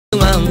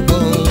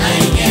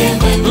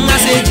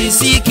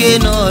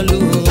Okenolu,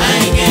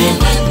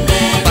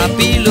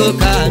 Papilo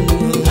Kanu,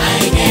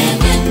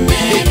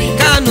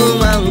 Kanu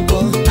Manko,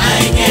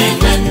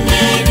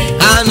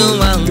 Kanu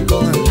Manko,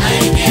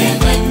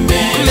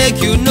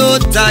 make you no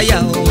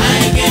tire.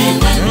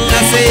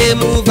 I say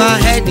move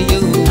ahead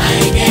you.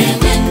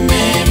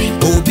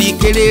 Obi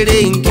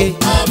Kerenke,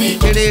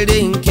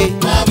 Kerenke,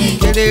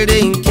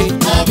 Kerenke,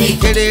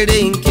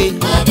 Kerenke.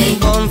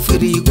 Born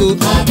free go,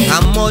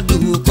 Amodu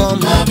come,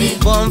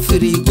 born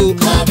free go,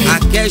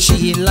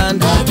 Akeshi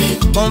land,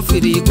 born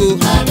free go,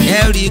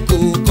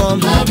 Eriko come,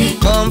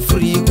 born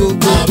free go,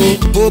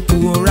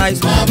 Popu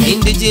rise,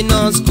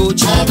 indigenous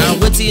coach, now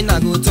waiting I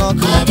go talk,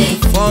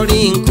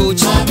 foreign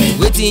coach,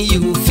 waiting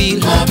you feel,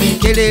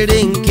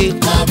 Kerenke,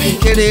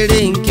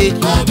 Kerenke,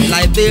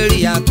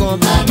 Liberia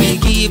come, we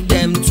give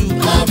them two,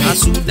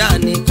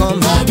 Sudan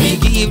come, we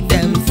give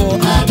them four,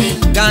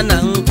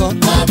 Ghana come,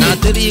 now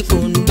 3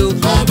 Kondo.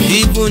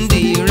 Even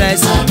the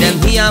rest, them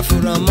here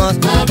from us.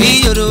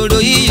 You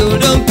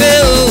don't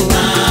pay.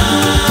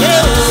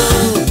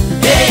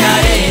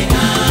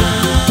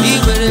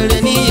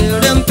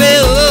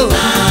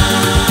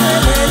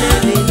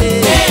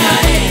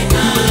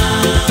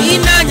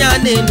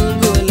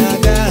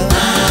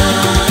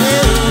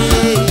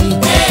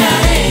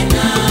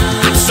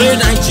 I say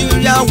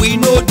Nigeria, we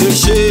know the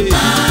shade.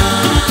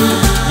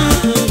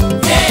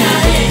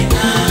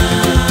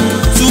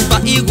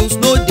 Super Eagles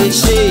know the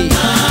shade.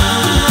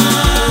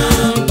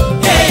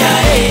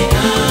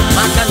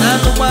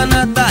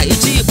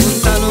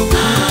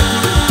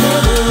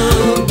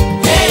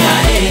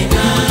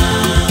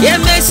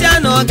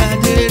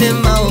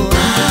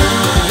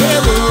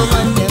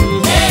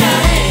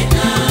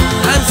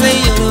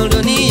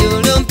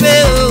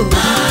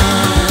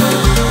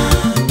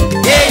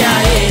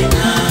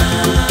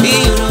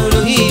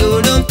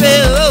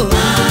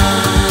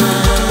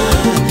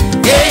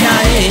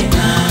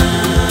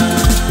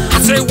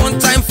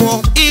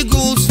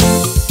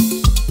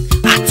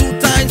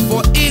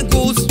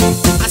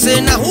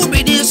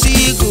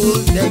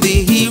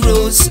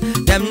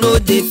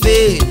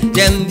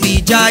 Them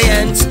be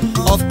giants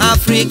of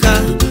Africa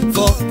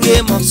for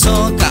game of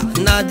soccer.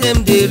 Now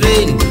them they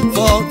reign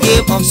for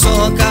game of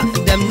soccer.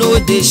 Them know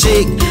they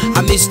shake.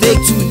 A mistake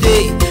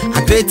today,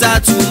 a greater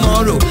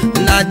tomorrow.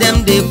 Now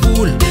them they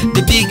pull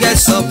the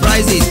biggest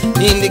surprises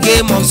in the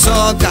game of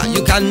soccer.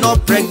 You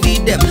cannot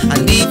predict them,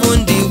 and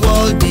even the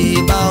world they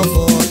bow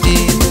for the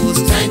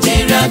most.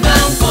 Nigeria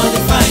bound for the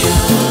fire.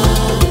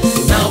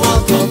 Now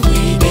walk up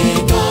we may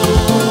go.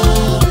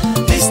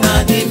 This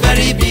not the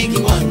very big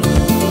one.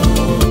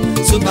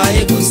 Super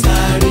Eagles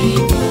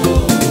Starigo,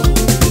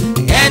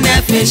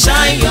 NFA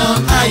shine your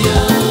eye.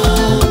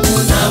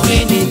 Now we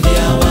need the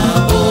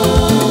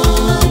own.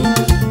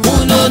 Who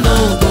no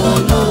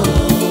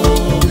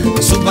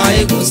Super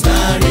Eagles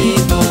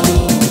Starigo.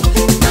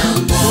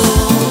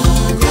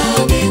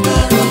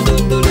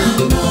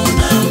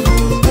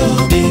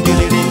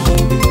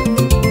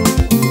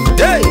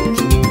 Hey,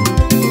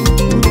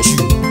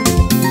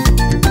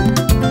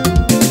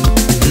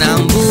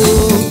 Nambo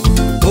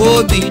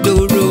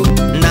Obidoro.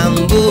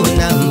 Nambo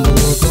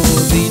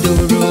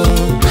Obidoro.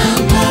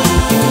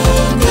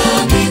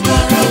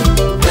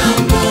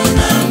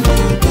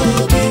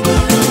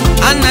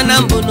 Anna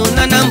Nambo no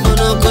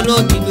Kono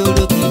Obidoro.